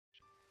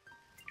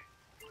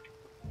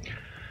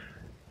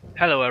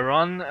Hello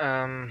everyone,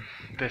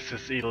 this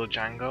is Evil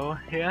Django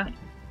here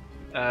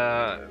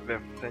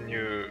with the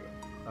new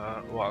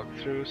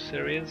walkthrough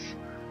series.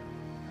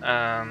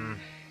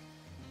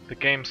 The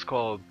game's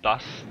called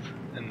Dust,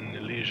 an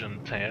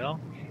Elysian Tale,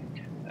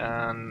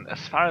 and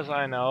as far as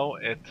I know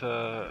it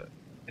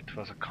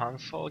was a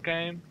console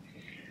game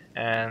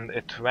and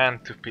it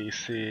went to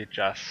PC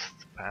just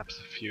perhaps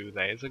a few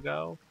days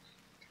ago,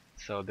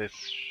 so this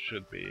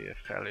should be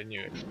a fairly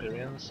new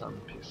experience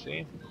on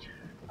PC.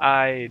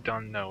 I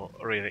don't know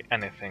really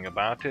anything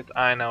about it.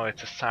 I know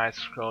it's a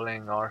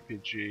side-scrolling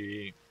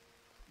RPG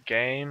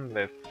game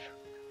with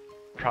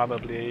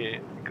probably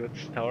a good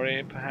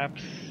story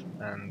perhaps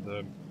and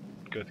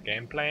good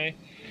gameplay.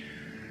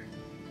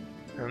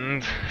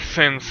 And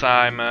since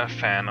I'm a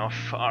fan of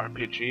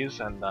RPGs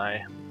and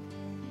I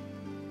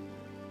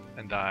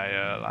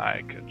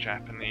like a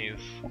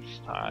Japanese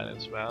style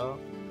as well.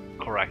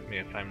 Correct me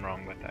if I'm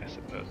wrong, but I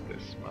suppose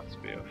this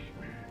must be of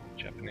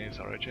Japanese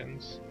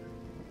origins.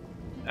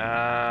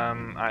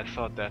 I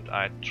thought that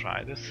I'd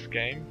try this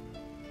game,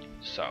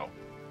 so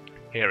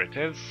here it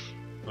is.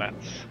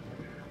 Let's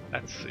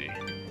see.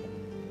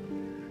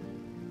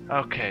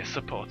 Okay,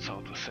 supports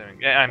auto-saving.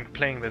 Yeah, I'm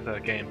playing with a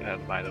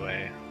gamepad, by the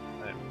way.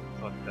 I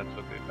thought that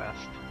would be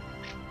best.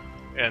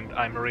 And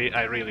I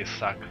really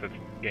suck with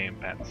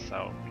gamepads,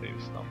 so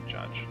please don't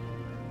judge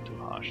too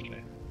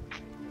harshly.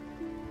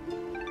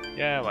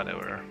 Yeah,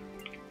 whatever.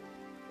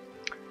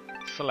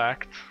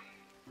 Select.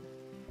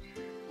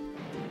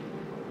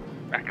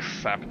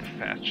 Accept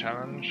fair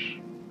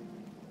challenge.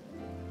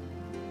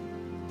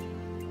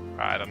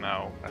 I don't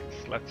know.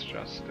 Let's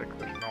just stick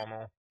with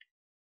normal.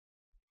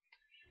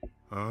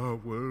 Our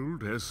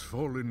world has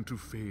fallen to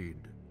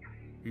fade.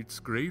 Its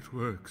great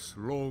works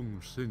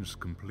long since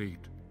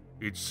complete.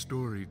 Its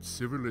storied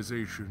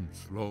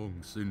civilizations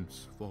long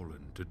since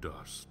fallen to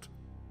dust.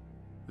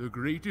 The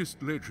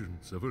greatest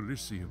legends of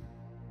Elysium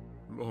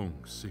long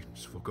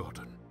since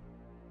forgotten.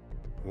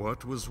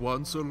 What was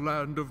once a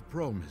land of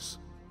promise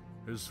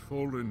has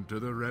fallen to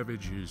the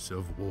ravages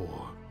of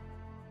war.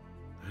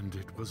 And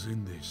it was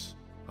in this,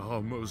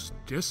 our most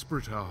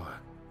desperate hour,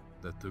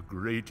 that the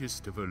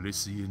greatest of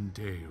Elysian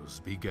tales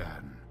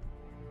began.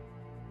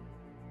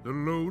 The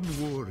lone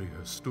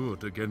warrior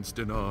stood against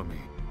an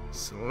army,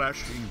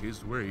 slashing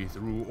his way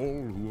through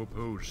all who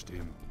opposed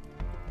him.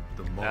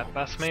 The mob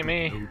must be stood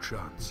me. no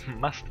chance,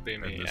 Must be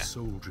me, and the yeah.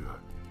 soldier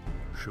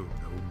showed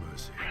no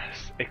mercy.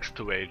 Press X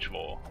to wage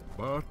war.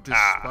 But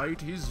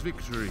despite his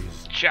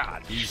victories,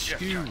 Charge! his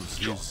skills,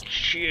 his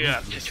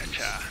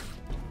Cha.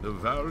 the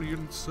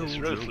valiant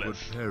soldier would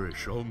ruthless.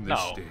 perish on this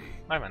No, day.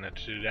 I wanted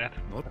to do that.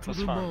 Not That to was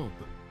the fun. mob,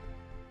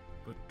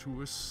 but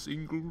to a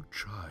single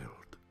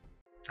child.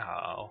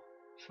 Oh,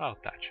 so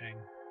touching.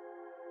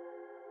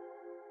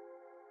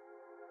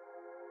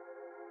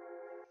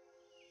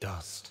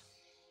 Dust.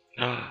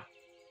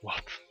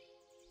 What?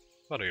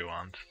 What do you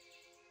want?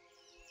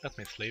 Let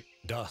me sleep.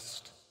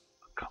 Dust.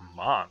 Come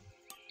on.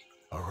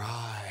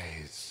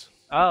 Arise.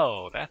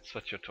 Oh, that's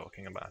what you're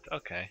talking about.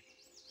 Okay.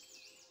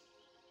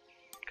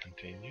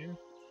 Continue.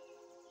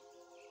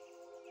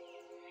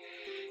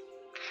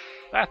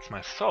 That's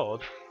my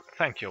sword.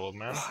 Thank you, old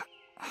man.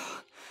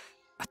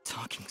 A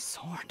talking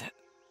sword?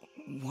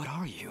 What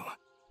are you?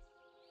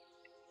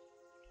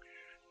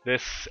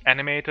 This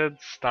animated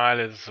style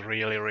is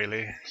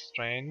really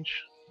strange.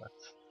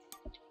 That's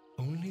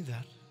Only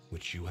that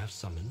which you have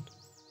summoned.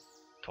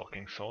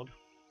 talking sword.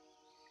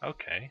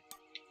 Okay.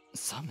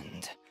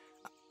 Summoned?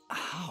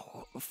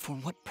 How? For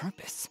what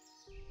purpose?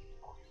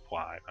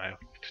 Why?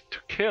 To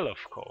kill, of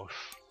course.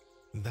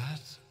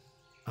 That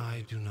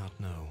I do not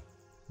know.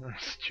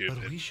 Stupid.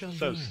 But we shall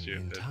So learn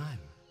stupid. in time.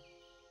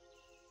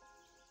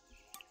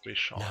 We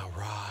shall. Now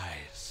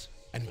rise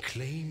and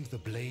claim the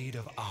blade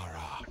of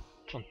Ara.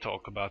 Don't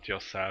talk about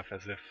yourself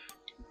as if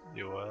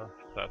you were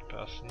third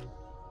person.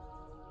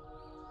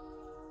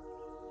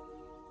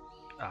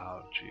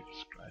 Oh,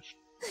 Jesus Christ.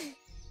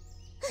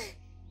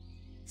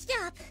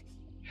 Stop!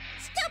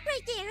 Stop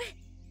right there!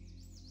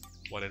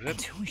 What is And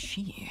it? who is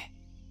she?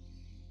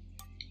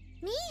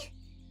 Me?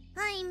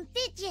 I'm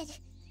Fidget,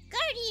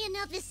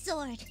 guardian of the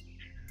sword.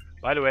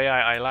 By the way,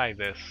 I like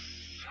this.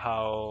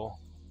 How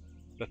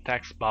the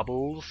text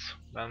bubbles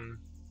when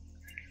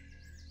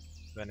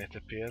it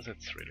appears.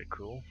 It's really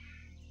cool.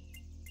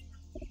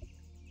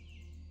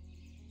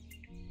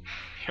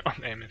 Your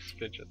name is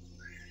Fidget.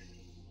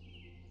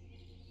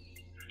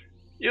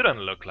 You don't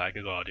look like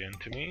a guardian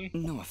to me.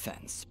 No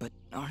offense, but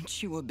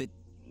aren't you a bit,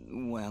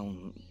 well,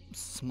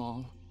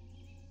 small?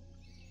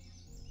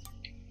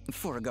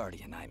 For a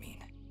guardian, I mean.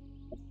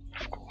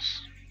 Of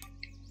course.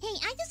 Hey,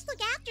 I just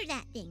look after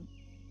that thing.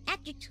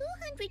 After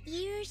 200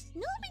 years,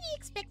 nobody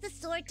expects the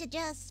sword to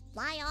just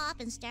fly off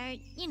and start,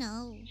 you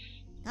know,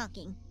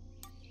 talking.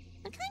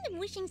 I'm kind of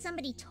wishing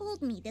somebody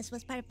told me this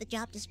was part of the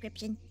job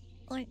description.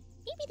 Or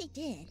maybe they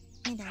did,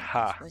 and I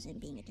Ha. just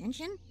wasn't paying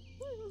attention.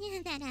 Yeah,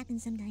 that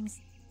happens sometimes.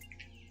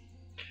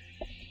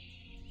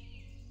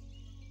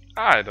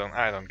 I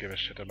don't give a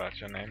shit about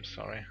your name,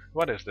 sorry.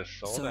 What is this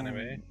sword So,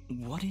 anyway?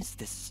 what is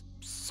this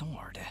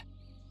sword?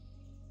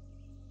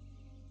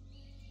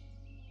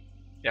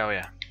 Oh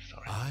yeah,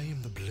 sorry. I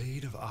am the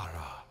blade of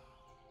Ara,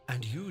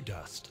 and you,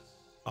 Dust,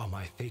 are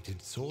my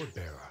fated sword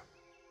bearer.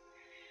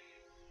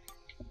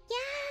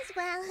 Yes,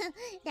 well,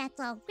 that's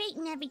all great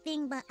and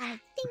everything, but I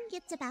think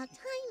it's about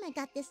time I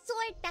got this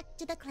sword back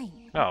to the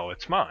clan. Oh,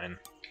 it's mine.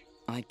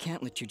 I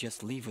can't let you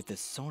just leave with this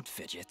sword,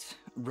 Fidget.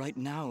 Right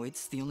now,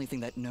 it's the only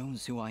thing that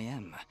knows who I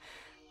am.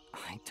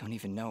 I don't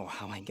even know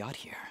how I got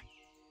here.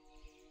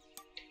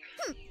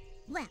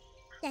 Well,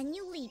 then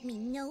you leave me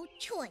no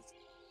choice.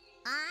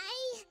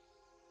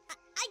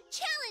 I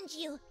challenge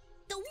you.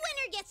 The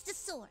winner gets the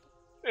sword.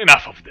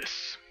 Enough of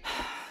this.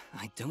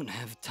 I don't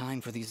have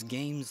time for these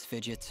games,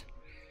 Fidget.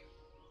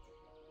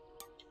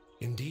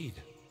 Indeed,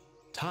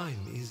 time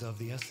is of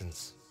the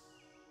essence.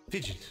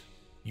 Fidget,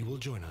 you will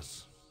join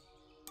us.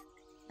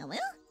 I will?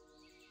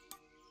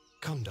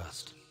 Come,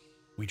 Dust.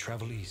 We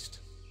travel east.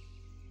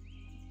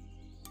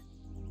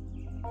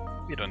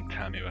 You don't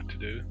tell me what to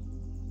do.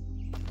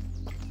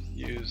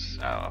 Use...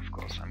 oh, of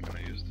course I'm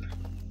gonna use the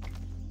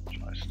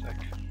joystick.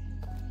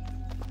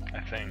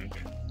 I think.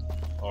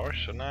 Or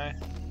shouldn't I?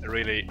 I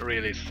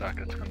really suck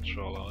at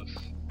controllers,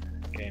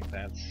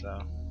 gamepads,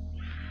 so...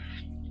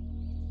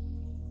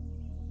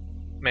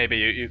 maybe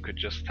you could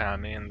just tell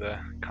me in the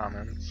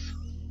comments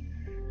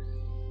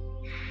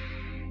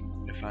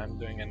if I'm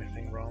doing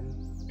anything wrong.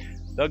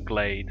 The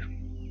Glade.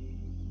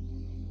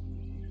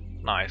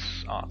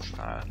 Nice art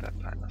style, that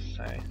I must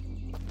say.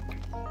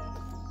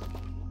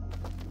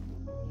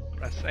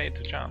 Press A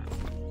to jump.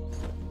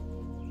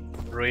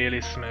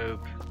 Really smooth.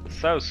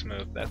 So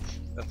smooth,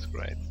 that's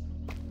great.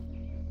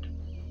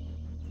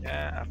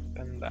 Yeah, up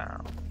and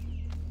down.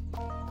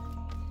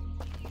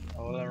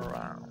 All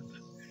around.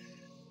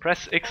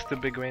 Press X to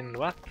begin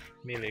what?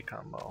 Melee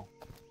combo.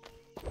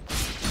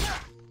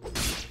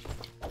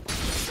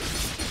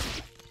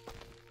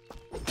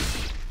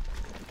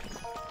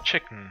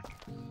 Chicken.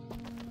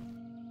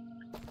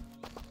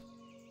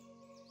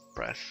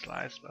 Press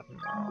slice button.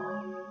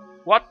 No.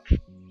 What?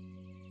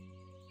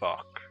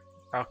 Fuck.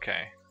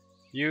 Okay.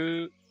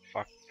 You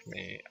fucked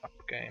me up,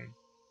 game.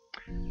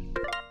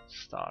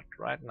 Start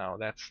right now.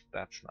 That's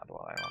not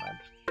what I wanted.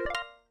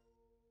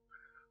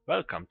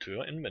 Welcome to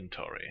your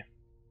inventory.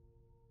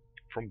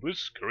 From this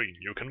screen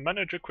you can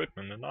manage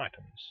equipment and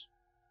items.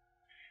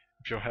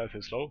 If your health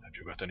is low, have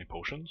you got any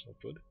potions or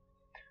food?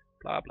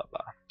 Blah blah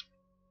blah.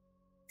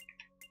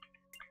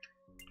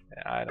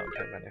 Yeah, I don't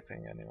have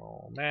anything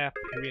anymore. Map,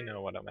 we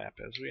know what a map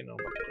is, we know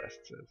what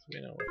quests is, we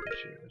know what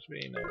machine is,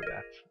 we know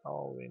that.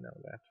 Oh, we know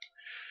that.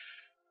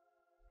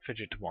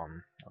 Fidget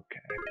 1, okay.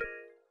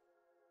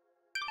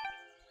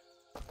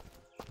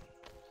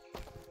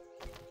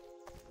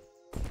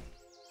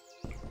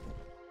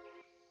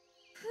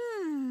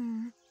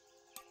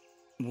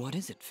 What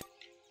is it?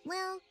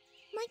 Well,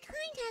 my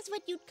kind has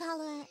what you'd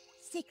call a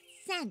sixth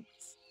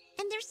sense.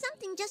 And there's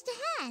something just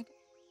ahead.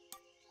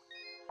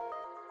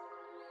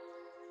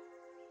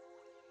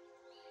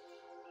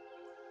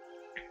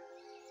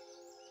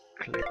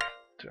 Click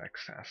to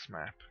access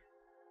map.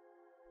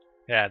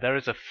 Yeah, there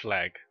is a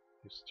flag,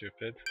 you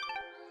stupid.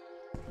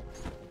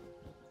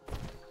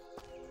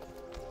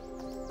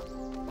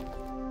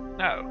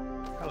 Oh,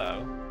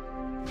 hello.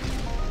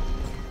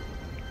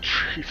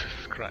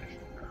 Jesus Christ.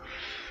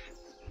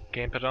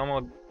 Gamepad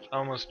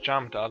almost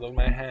jumped out of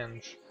my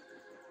hands.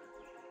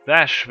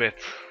 Dash with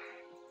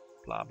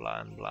blah blah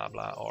and blah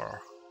blah,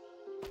 or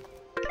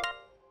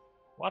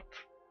what?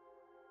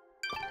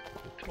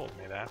 You told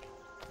me that.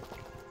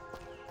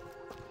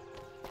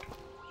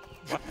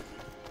 What?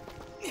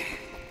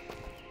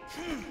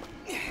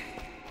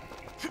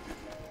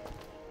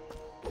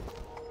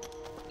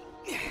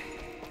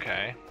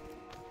 Okay.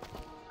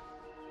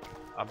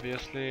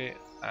 Obviously,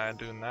 I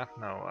do not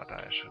know what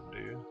I should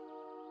do.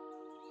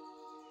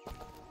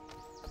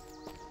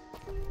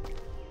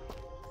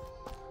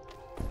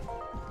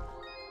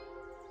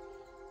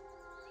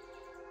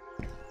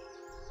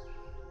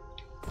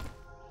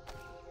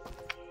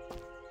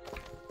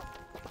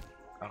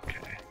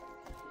 Okay.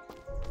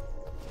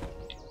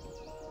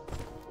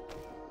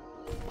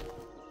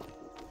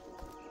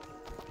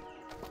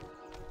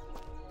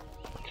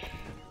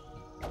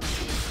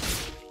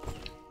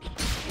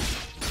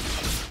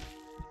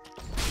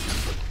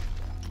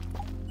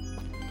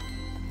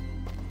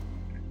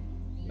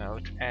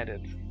 Note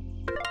added.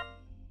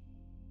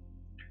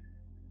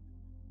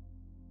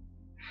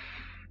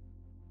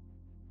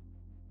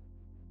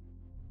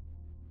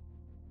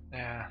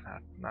 Yeah,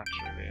 not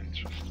really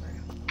interesting.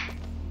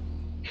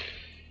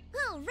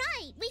 All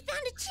right, we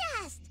found a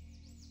chest.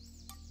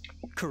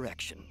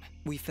 Correction.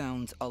 We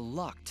found a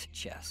locked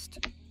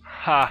chest.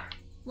 Ha!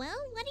 Well,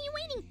 what are you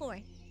waiting for?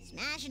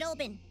 Smash it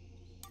open.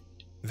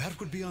 That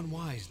would be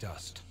unwise,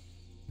 Dust.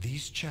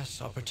 These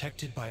chests are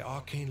protected by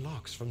arcane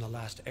locks from the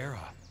last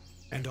era,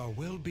 and are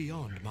well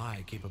beyond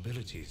my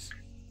capabilities.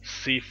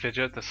 See,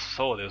 Fidget, the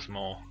soul is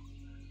more.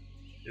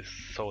 His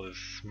soul is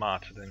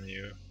smarter than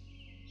you.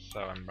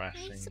 So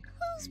embarrassing. I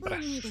suppose we'll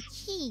need a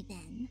key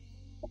then.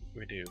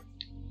 We do.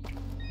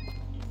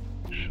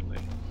 Actually.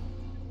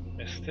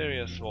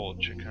 Mysterious wall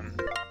chicken.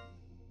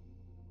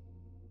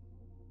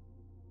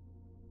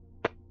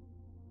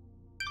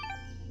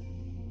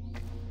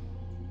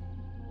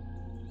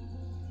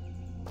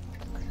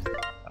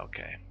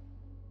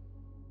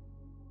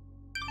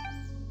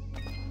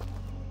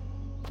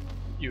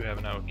 You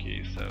have no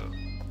key, so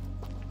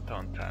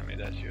don't tell me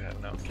that you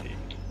have no key.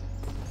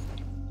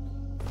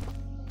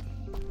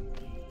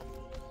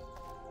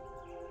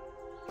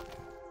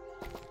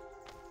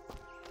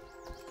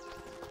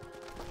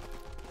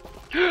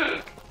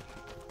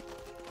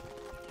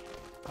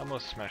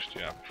 Almost smashed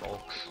you up,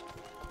 folks.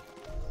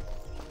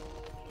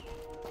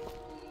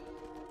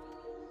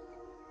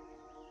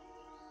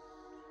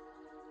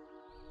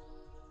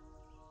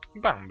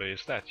 Bambi,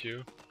 is that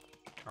you?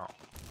 Oh.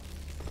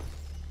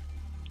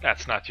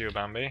 That's not you,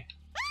 Bambi.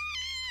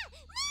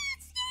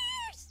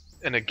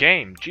 In a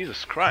game,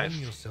 Jesus Christ.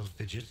 Calm yourself,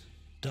 Fidget.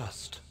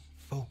 Dust.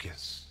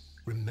 Focus.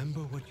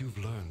 Remember what you've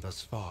learned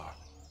thus far.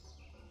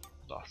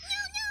 Dust.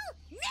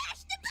 No!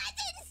 Mash the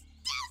buttons!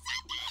 Do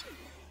something!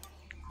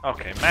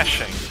 Okay,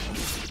 mashing.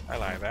 I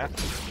like that.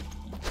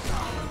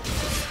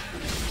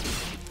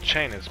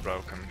 Chain is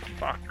broken.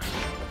 Fuck.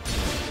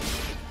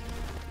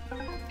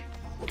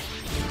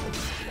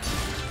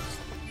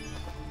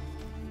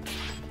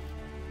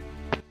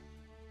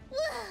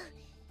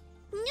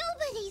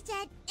 Nobody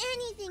said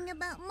anything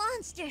about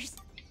monsters.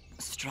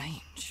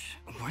 Strange.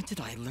 Where did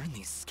I learn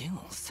these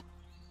skills?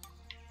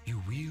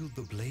 You wield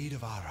the Blade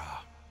of Ara,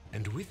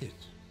 and with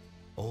it,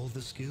 all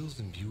the skills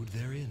imbued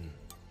therein.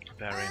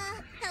 Therein.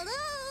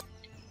 Hello?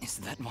 Is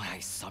that why I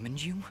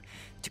summoned you?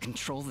 To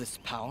control this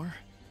power?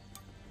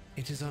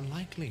 It is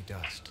unlikely,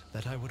 Dust,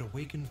 that I would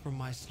awaken from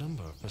my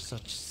slumber for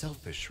such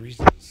selfish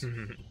reasons.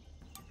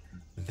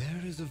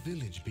 There is a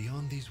village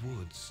beyond these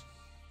woods.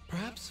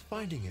 Perhaps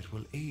finding it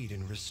will aid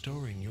in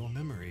restoring your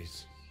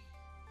memories.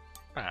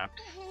 Perhaps.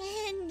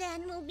 And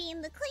then we'll be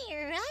in the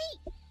clear,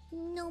 right?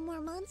 No more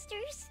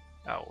monsters?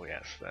 Oh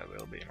yes, there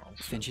will be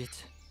monsters.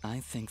 Fidget, I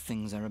think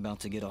things are about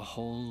to get a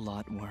whole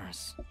lot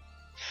worse.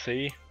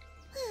 See?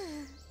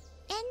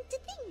 And to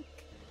think,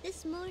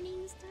 this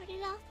morning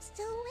started off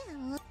so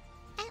well.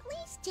 At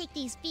least take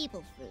these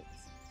people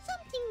fruits.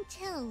 Something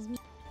tells me.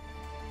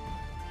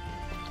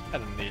 I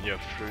don't need your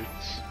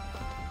fruits.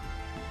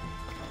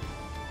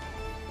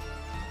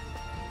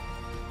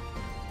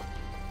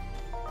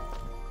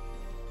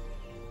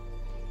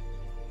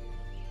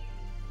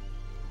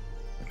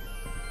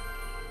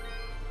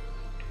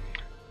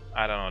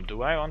 I don't know,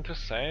 do I want to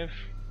save?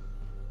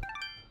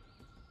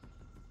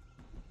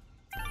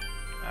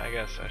 I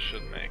guess I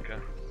should make a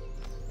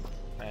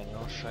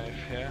manual save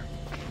here.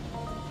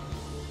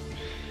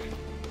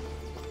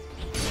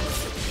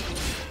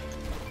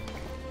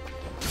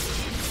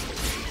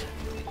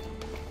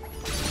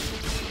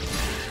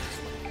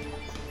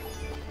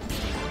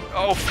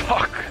 Oh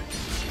fuck!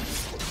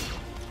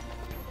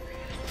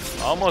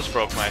 Almost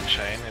broke my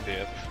chain,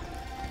 idiot.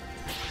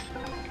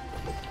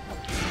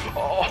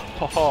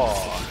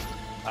 Oh,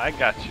 I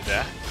got you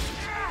there.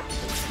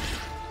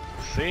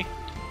 See?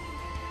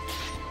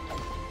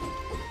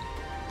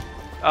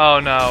 Oh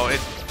no,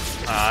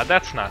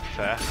 that's not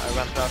fair. I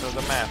went out of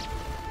the map.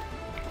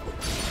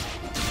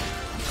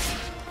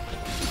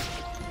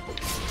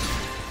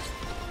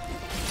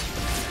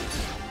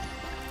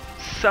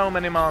 So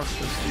many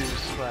monsters,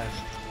 Jesus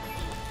Christ.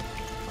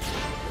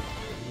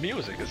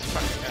 Music is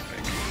fucking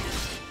epic.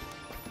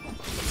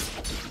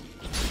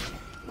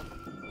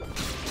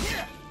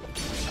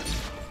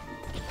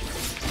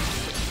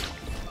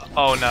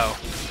 Oh no,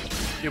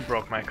 you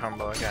broke my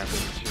combo again,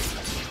 didn't you?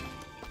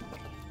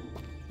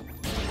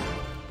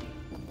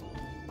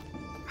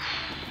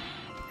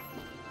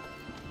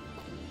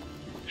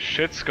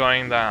 Shit's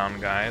going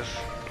down, guys.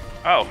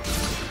 Oh!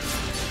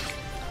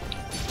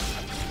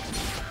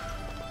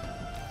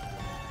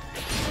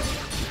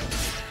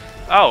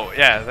 Oh,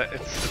 yeah,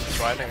 it's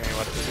writing me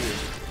what to do.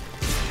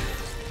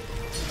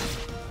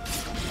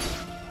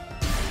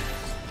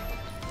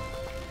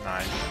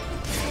 Nice.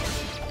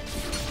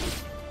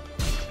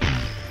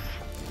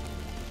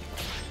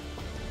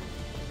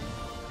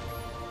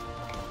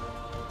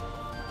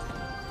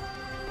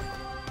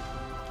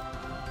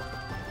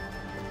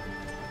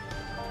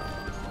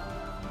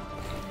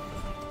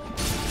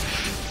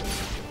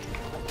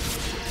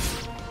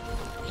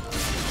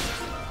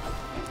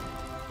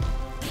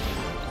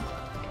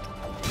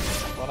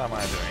 What am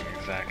I doing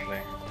exactly?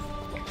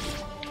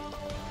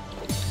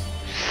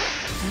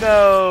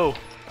 No!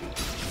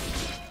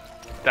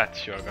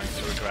 That you're going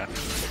to regret.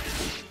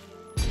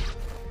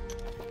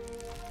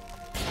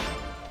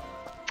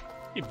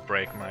 You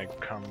break my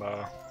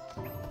combo.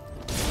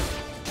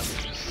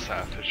 Just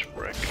selfish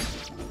brick.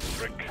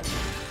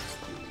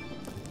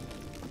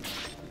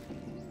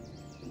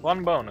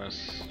 One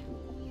bonus.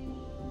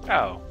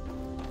 Oh.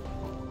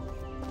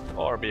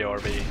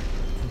 Orby.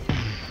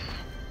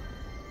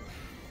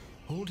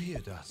 Hold here,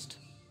 Dust.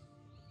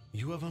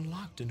 You have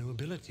unlocked a new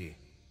ability.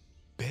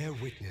 Bear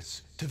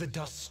witness to the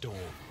dust storm.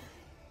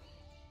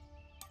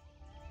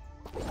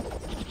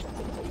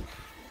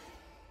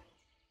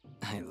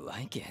 I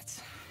like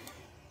it.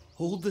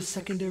 Hold the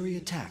secondary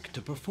attack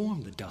to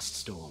perform the dust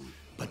storm.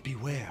 But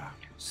beware,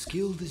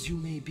 skilled as you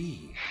may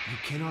be, you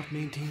cannot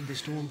maintain the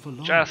storm for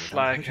long. Just without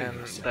like hurting in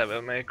yourself.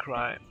 Devil May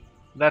Cry.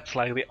 That's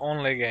like the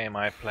only game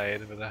I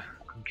played with a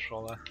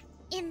controller.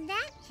 In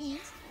that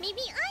case,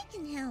 maybe I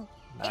can help.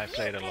 I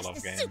played a lot of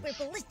the games. super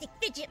ballistic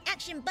fidget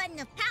action button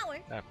of power,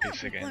 That I'll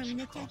PC perform games, an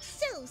of attack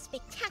course. so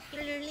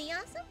spectacularly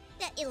awesome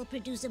that it'll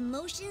produce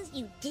emotions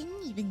you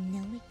didn't even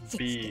know existed.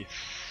 Be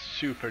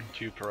super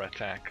duper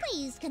attack.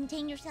 Please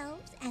contain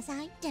yourselves as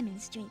I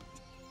demonstrate.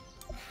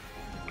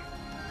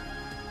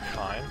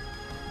 Fine.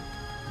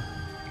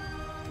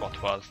 What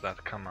was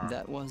that? Come on.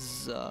 That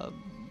was,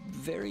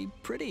 very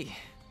pretty.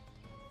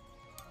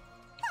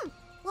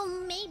 Well,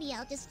 maybe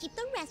I'll just keep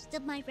the rest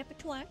of my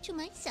repertoire to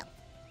myself.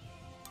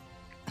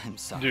 I'm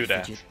sorry, Do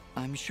that. Fidget.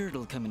 I'm sure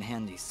it'll come in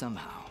handy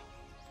somehow.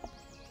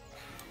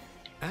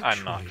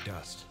 Actually, not.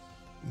 Dust,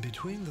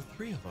 between the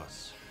three of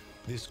us,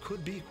 this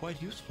could be quite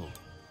useful.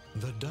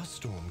 The dust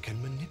storm can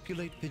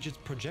manipulate Fidget's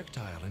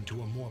projectile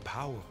into a more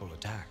powerful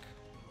attack.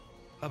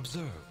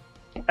 Observe.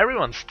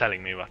 Everyone's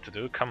telling me what to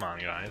do. Come on,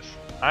 guys.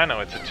 I know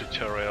it's a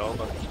tutorial,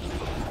 but...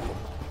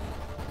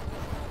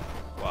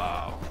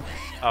 Wow.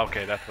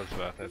 Okay, that was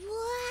worth it.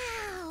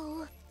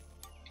 Wow!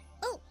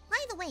 Oh, by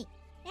the way,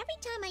 every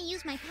time I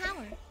use my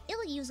power,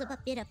 it'll use up a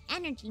bit of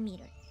energy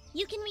meter.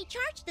 You can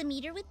recharge the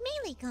meter with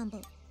melee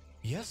combo.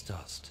 Yes,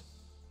 Dust.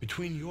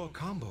 Between your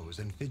combos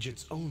and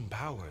Fidget's own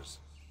powers,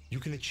 you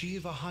can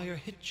achieve a higher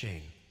hit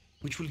chain,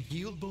 which will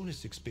yield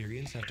bonus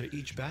experience after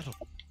each battle.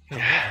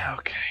 However,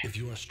 Okay. if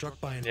you are struck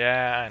by an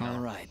Yeah, I know.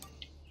 Alright.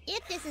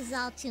 If this is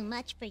all too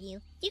much for you,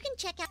 you can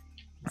check out...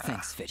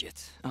 Thanks,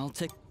 Fidget. I'll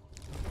take...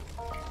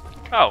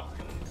 Oh.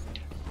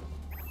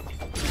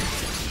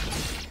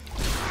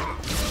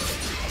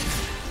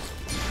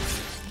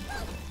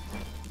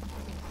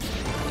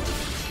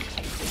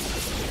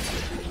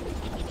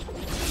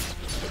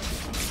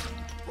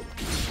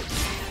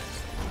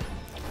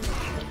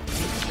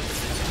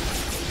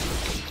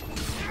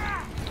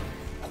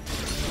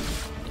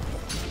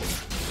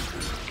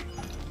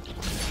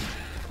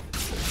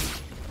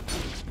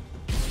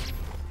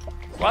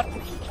 What? I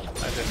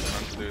didn't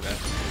want to do that.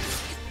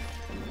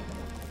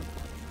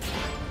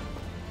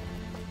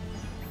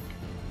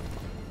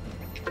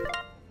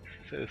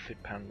 Filthy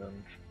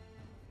pendant.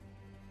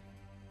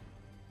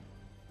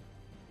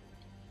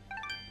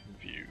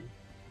 View.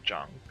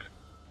 Junk.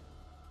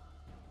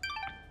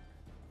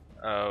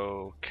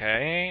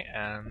 Okay,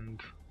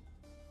 and...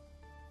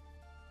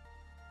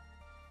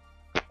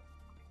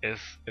 Is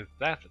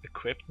that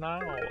equipped now,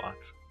 or what?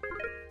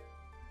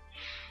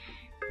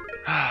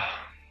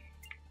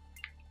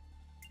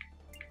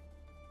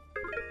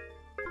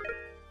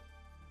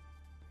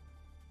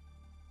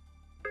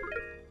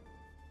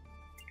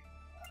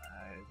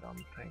 I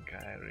don't think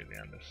I really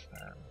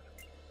understand.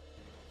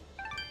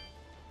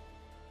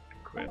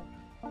 Equip.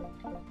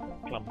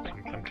 Clum,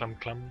 clum, clum, clum,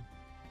 clum.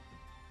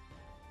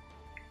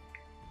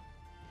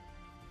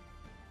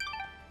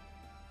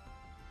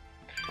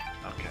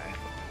 Okay,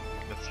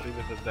 let's leave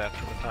it at that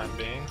for the time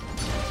being.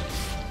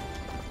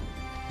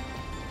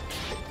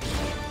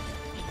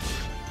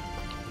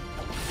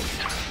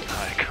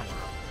 Alright, come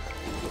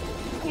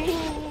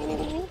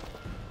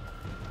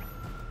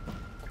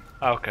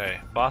on. Okay,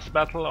 boss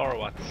battle or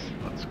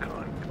what's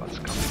coming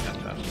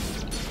at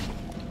us?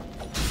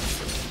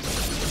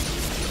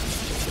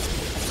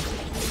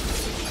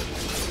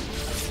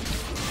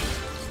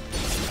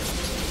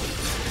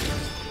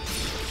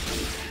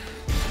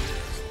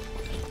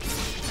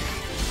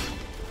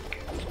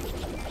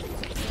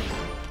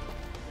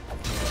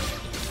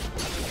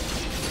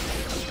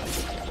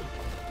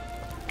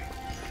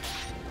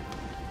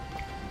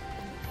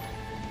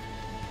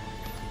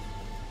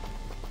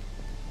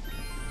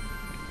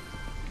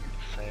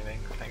 Saving,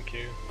 thank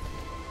you.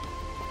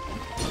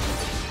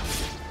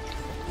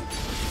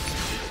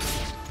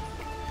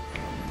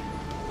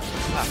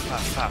 Pop,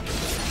 pop,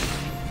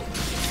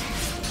 pop.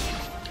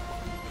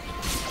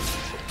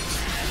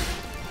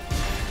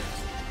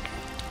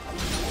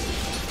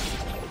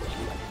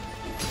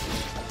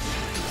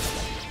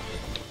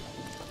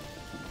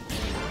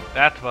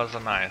 That was a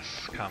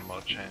nice combo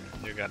chain.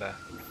 You gotta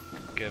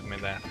give me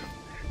that.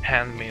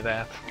 Hand me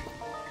that.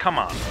 Come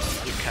on,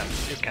 you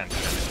can't do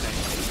anything.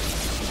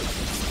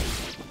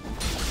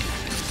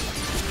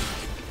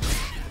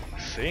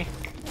 See?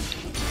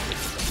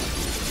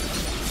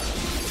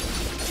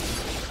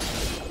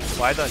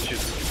 Why don't you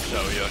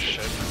show your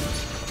shit?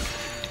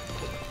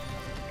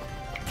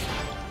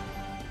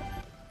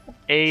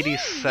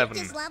 87.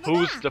 just leveled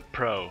Who's up. the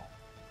pro?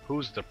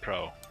 Who's the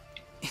pro?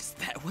 Is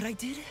that what I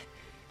did?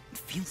 It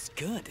feels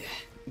good.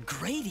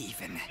 Great,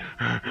 even.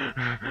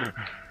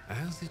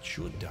 As it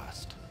should,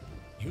 Dust.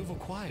 You've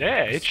acquired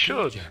Yeah, a it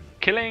skill should. gem.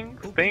 Killing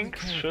Open the things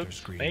character should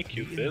screen make to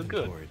you the feel good.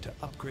 inventory to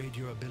upgrade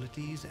your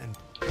abilities and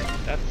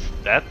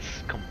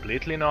That's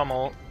completely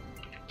normal.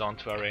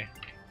 Don't worry.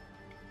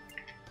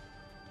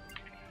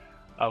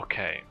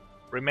 Okay,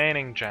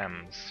 remaining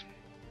gems.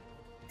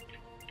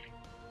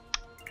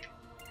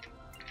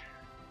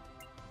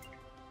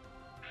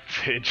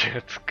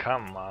 Fidget,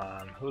 come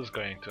on. Who's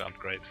going to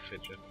upgrade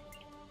Fidget?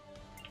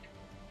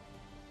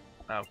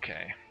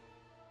 Okay.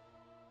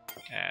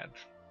 Add.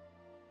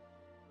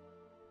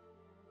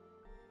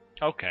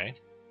 Okay.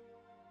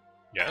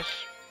 Yes.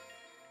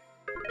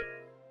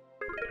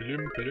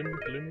 Plum, plum,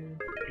 plum,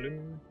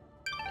 plum.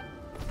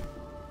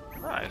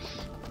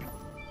 Nice.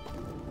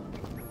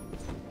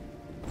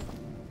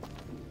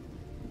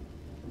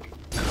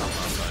 Come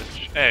on,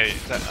 Dodge. Hey,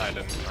 that I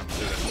didn't want to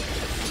do that.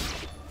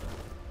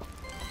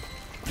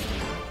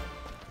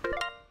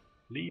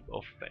 Leap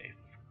of faith.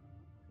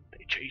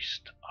 They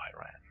chased, I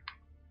ran.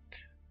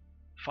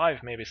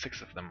 5, maybe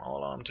 6 of them,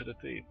 all armed to the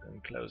teeth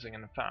and closing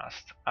in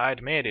fast.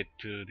 I'd made it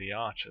to the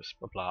arches,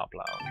 blah blah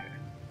blah, okay.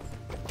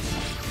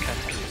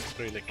 Can't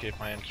really keep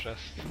my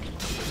interest.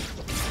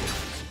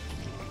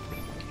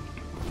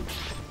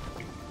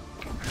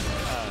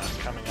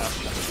 Coming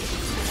after me.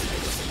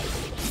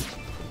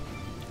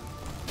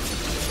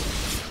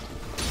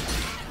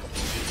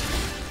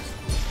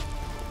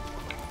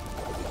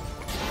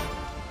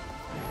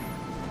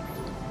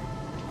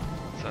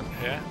 What's up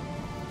here?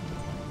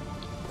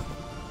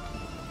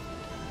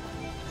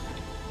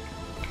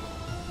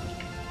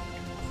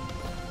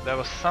 There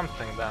was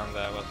something down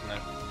there, wasn't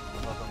it?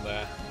 Wasn't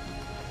there?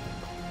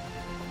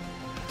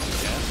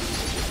 Yeah.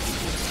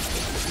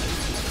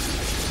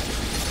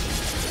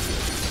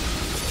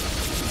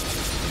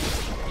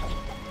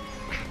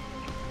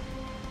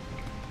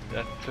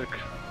 That took...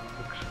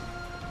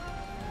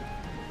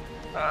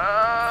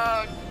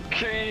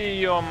 Okay,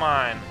 you're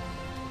mine.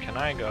 Can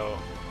I go?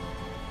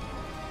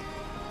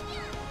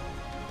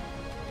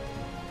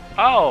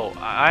 Oh,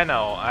 I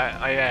know.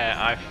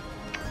 I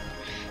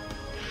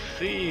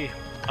see.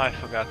 I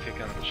forgot she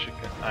can.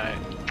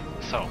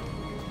 So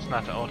it's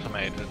not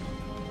automated.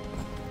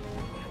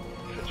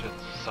 Fidget.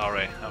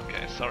 Sorry.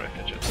 Okay. Sorry,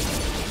 Fidget.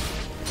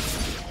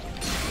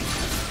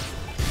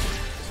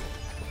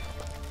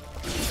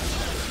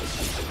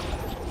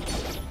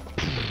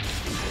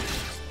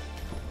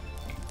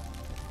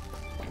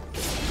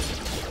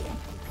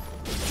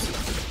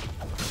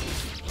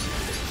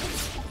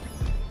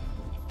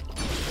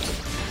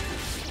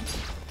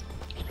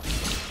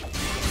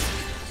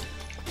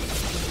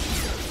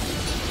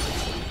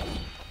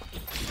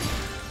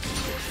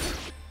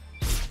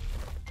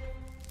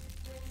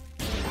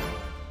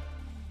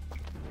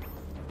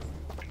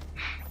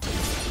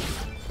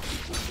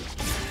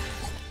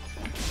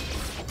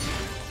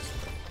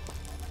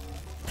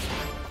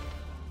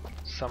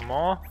 Some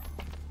more?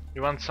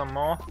 You want some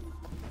more?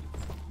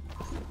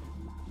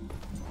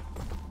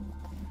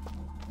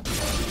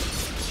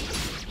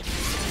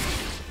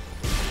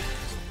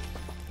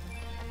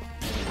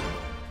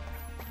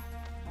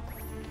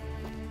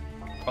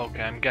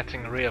 Okay, I'm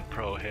getting real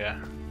pro here.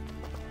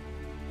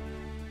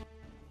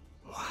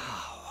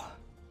 Wow.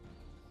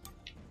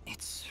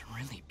 It's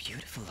really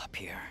beautiful up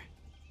here.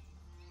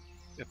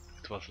 It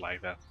was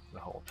like that the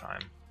whole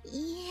time.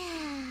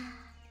 Yeah.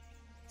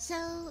 So,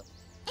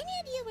 any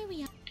idea where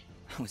we are?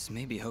 I was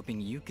maybe hoping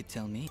you could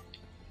tell me.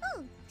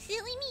 Oh,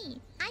 silly me.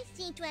 I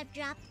seem to have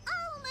dropped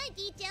all my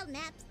detailed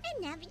maps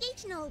and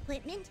navigational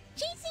equipment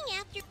chasing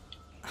after...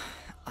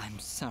 I'm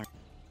sorry.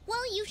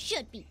 Well, you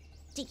should be.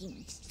 Taking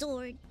my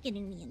sword,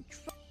 getting me in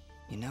trouble.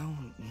 You know,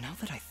 now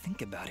that I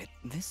think about it,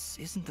 this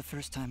isn't the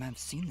first time I've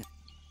seen this.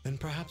 Then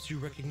perhaps you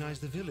recognize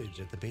the village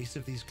at the base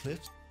of these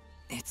cliffs?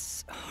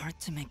 It's hard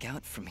to make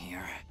out from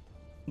here.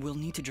 We'll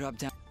need to drop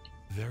down.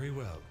 Very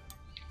well.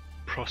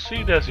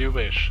 Proceed as you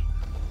wish.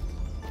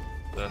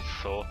 The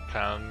sword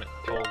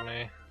told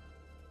me.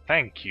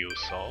 Thank you,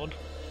 sword.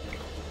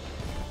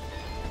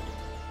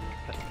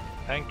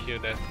 Thank you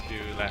that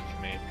you let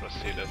me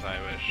proceed as I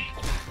wish.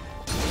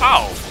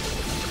 Ow!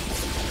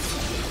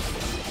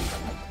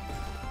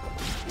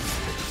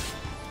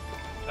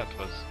 That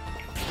was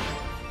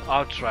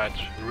outright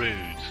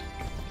rude.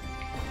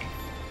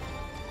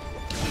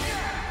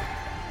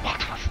 What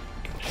was it?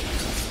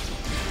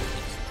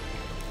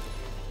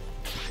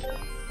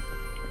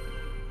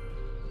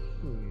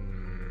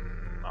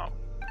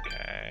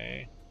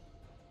 Okay.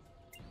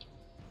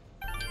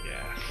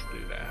 Yes, do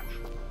that.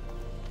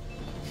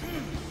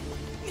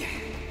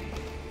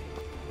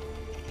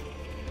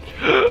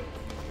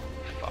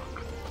 Fuck.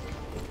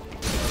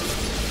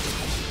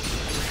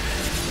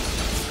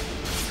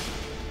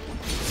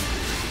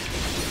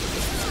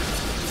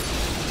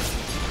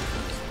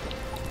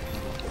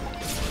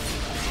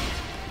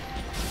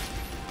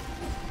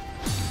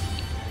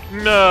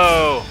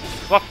 No!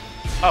 What?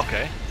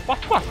 Okay.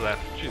 What was that?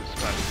 Jesus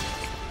Christ.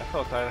 I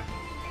thought I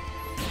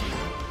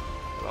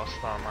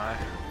lost all my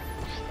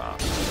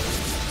stuff.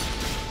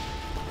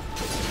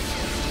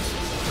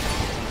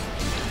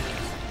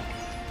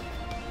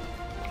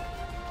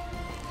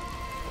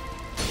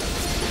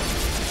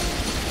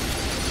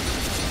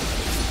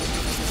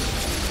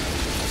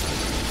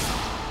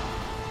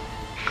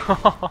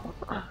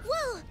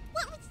 Whoa!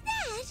 What was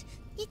that?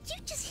 Did you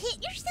just hit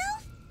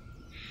yourself?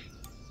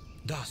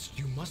 Dust,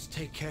 you must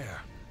take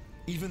care.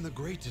 Even the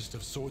greatest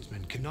of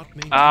swordsmen cannot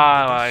maintain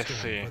I the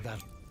see. for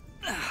that.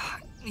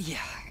 Yeah,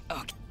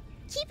 okay.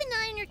 Keep an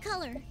eye on your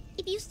color.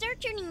 If you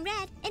start turning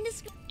red and the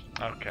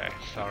Okay,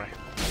 sorry.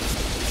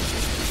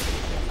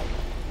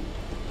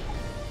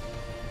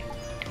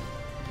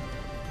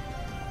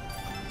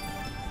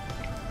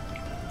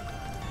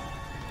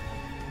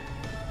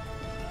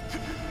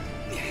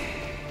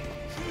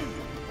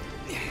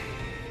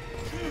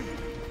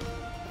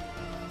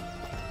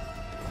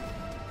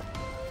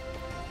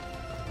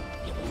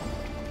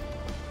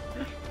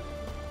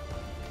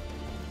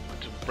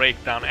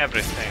 break down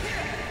everything.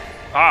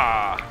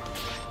 Ah!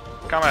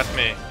 Come at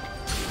me.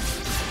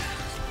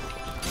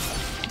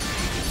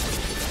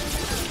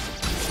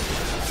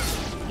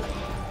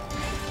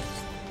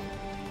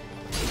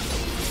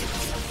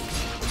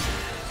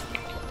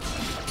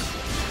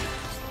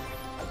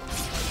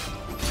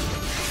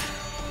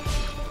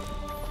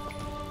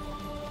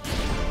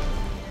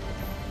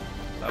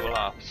 Level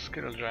up.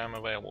 Skill gem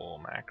available.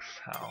 Max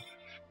health.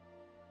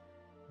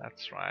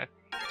 That's right.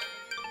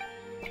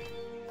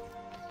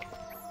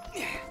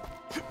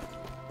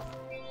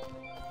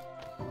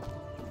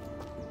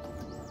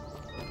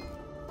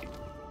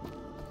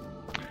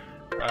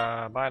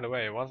 By the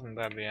way, wasn't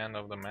that the end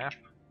of the map?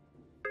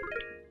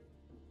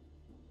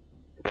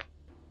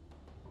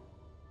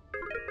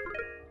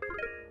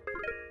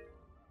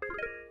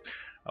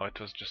 Oh, it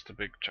was just a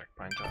big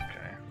checkpoint,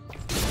 okay.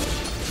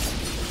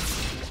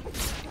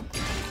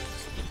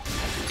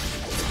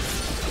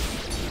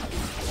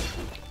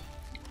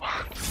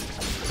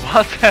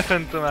 What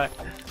happened to my...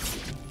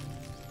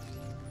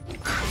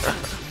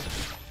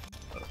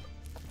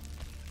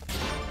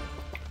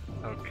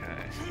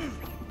 Okay.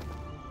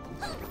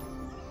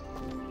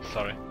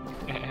 Sorry.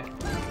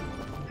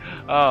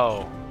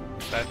 Oh,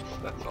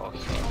 that's also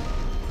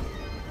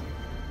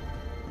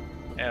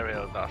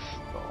aerial dust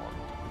storm.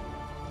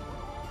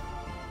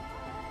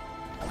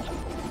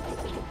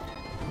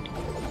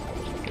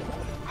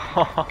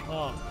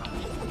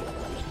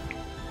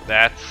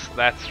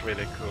 That's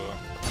really cool.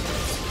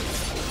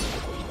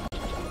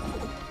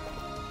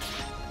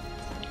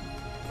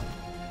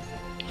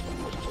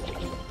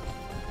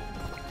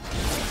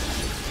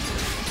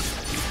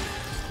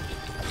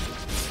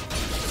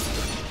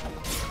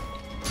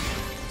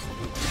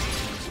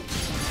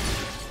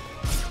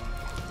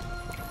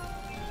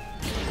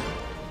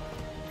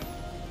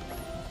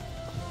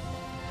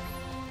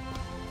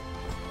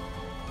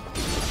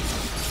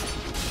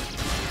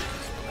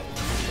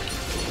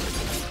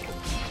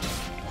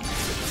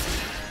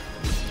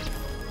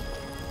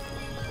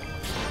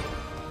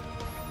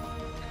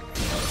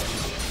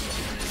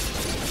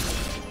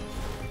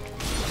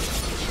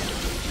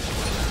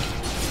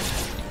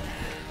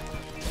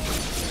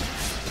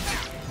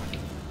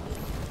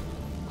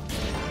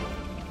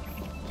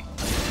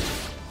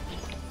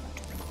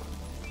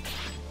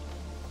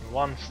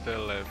 One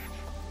still lived.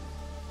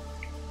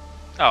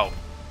 Oh.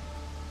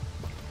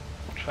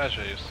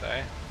 Treasure, you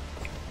say?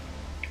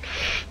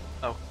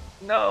 Oh,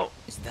 no!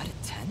 Is that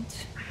a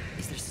tent?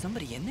 Is there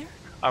somebody in there?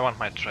 I want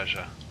my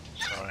treasure.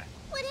 Sorry.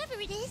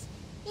 Whatever it is,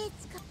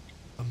 it's...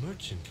 A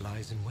merchant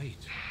lies in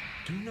wait.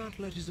 Do not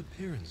let his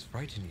appearance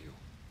frighten you.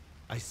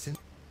 I sent...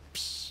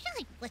 Psh,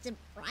 I wasn't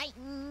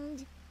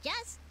frightened.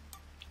 Just...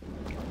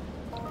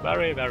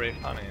 Very, very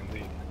funny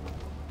indeed.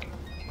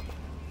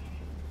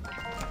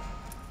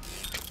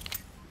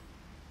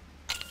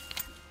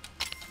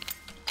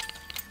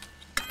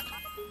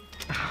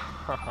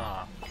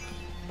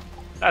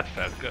 That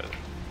felt good,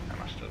 I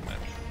must admit.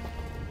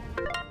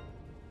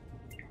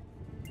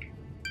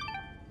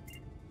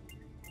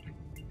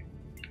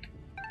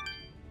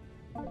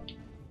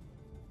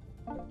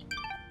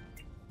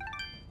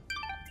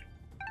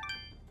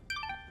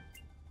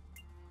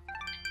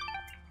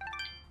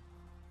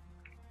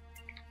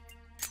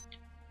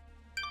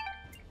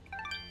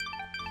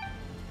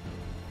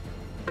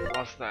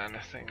 Was there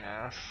anything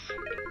else?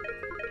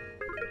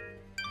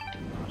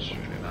 Not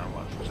really know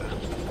what's there.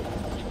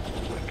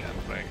 I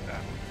can't break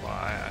that.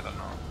 Why? I don't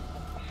know.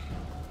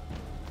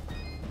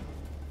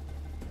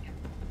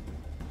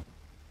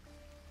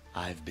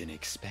 I've been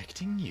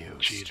expecting you,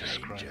 Jesus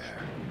stranger.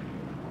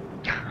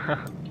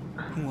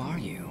 Who are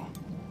you?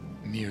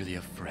 Merely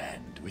a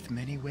friend with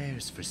many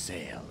wares for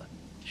sale.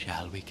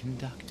 Shall we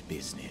conduct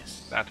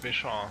business? That we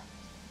shall.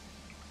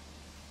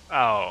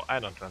 Oh, I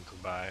don't want to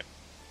buy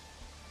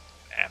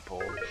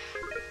apples.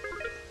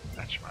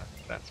 That's much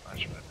better.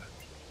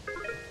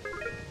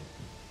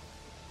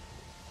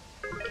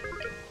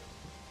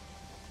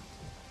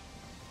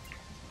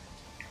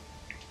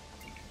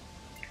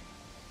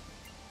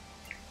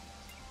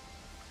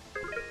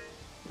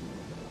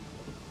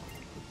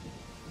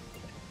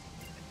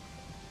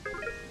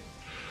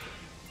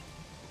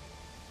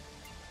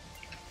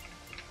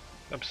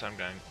 Oops, I'm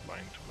going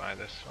to buy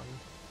this one.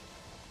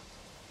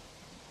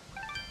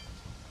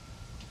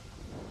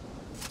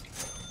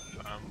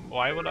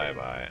 Why would I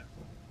buy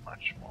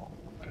much more?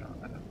 I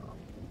don't know.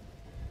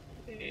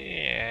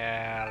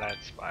 Yeah,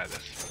 let's buy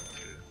this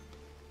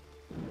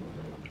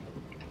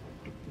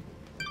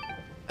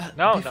one too.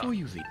 No, Before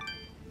you leave,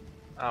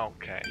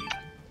 Okay.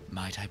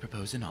 might I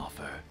propose an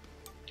offer?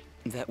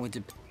 That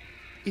would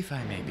If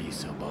I may be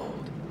so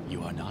bold,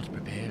 you are not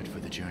prepared for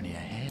the journey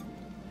ahead.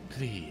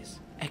 Please,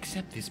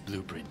 accept this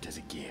blueprint as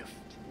a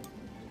gift.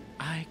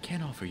 I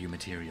can offer you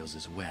materials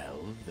as well,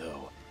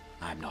 though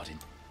I'm not in...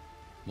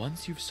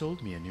 Once you've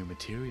sold me a new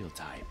material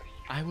type,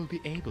 I will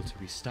be able to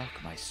restock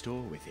my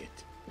store with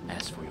it.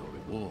 As for your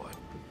reward...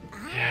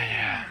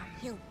 Yeah.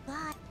 He'll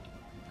buy...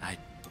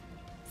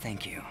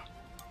 Thank you.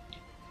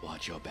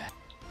 Watch your back.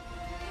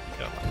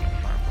 You're not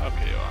fine.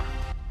 Okay, you are.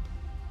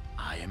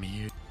 I am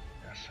here.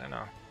 Yes, I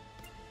know.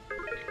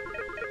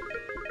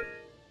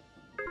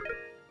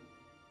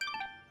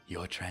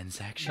 Your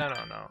transaction?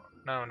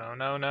 No.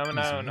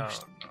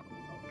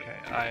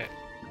 Okay,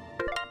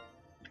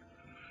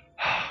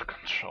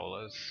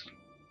 controllers.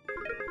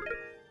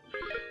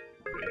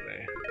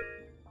 Really?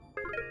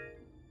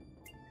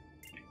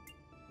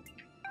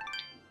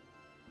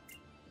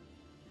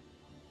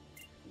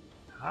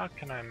 How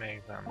can I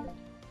make them?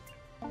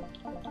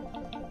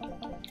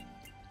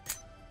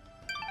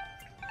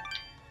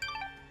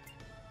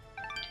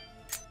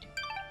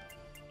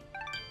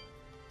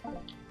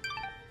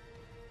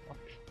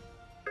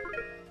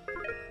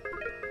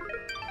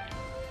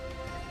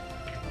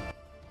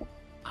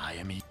 I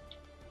am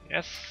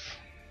Yes.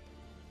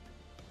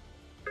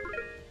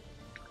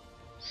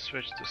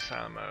 Switch to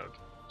cell mode.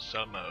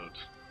 Cell mode.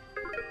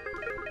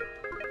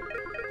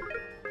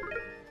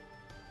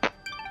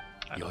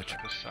 I Your don't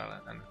have to sell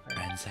anything.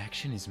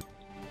 transaction is...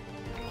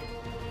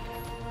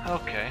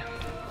 Okay.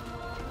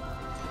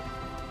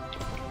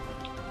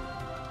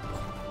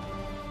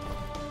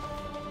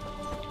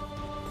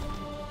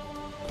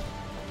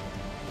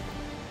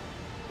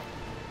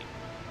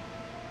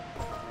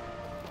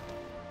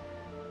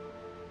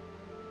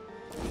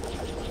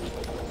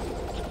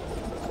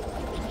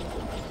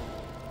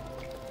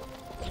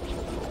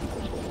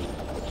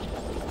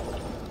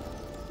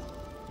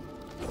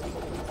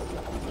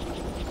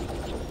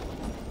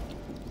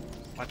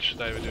 What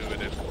should I do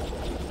with it?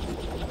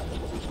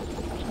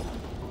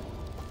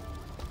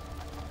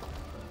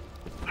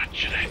 What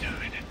should I do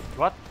with it?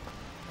 What?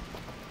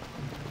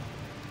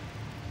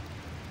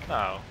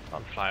 No,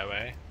 don't fly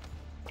away.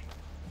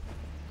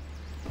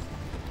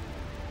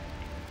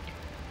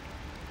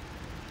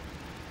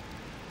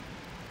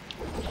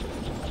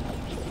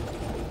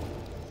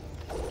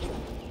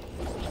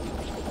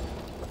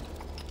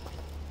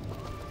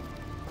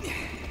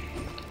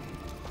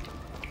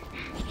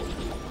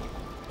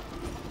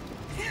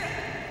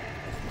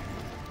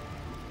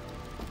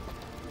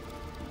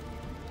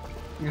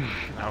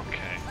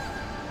 Okay.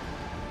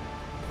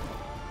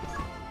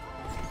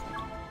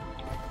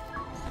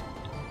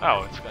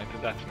 Oh, it's going to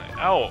detonate.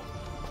 Oh!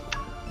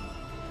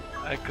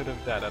 I could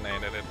have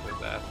detonated it with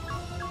that.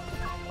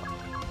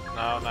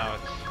 No, now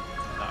it's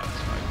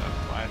fucked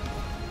up, right?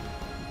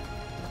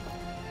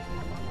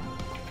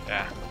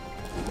 Yeah.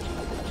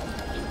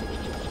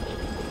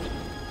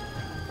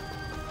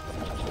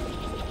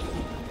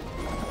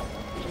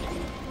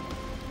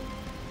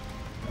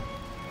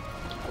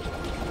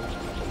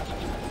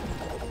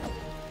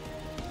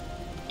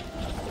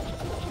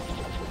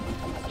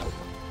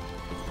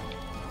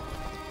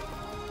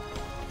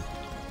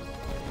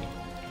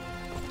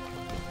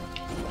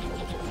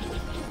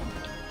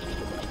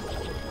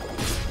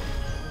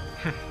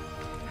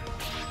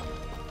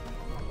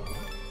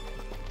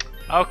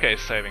 Okay,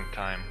 saving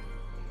time.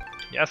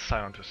 Yes,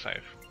 I want to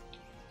save.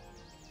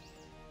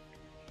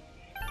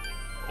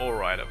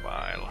 Alright, a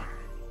while.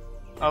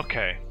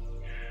 Okay.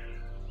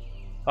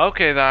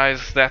 Okay,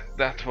 guys,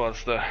 that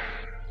was the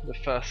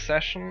first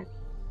session.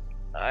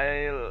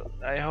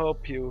 I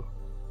hope you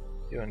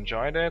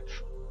enjoyed it.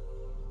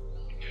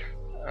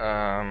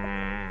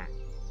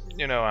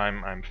 You know,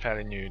 I'm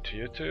fairly new to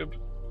YouTube,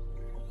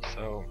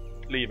 so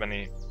leave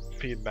any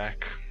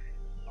feedback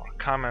or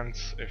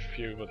comments if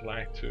you would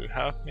like to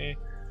help me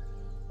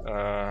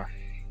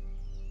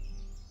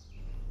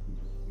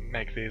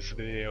make these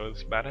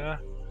videos better.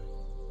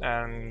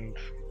 And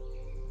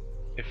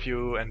if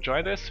you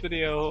enjoy this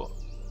video,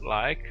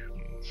 like,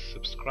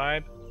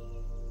 subscribe.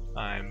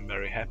 I'm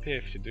very happy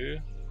if you do.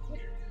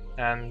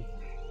 And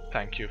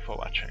thank you for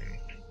watching.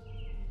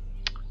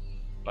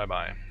 Bye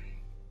bye.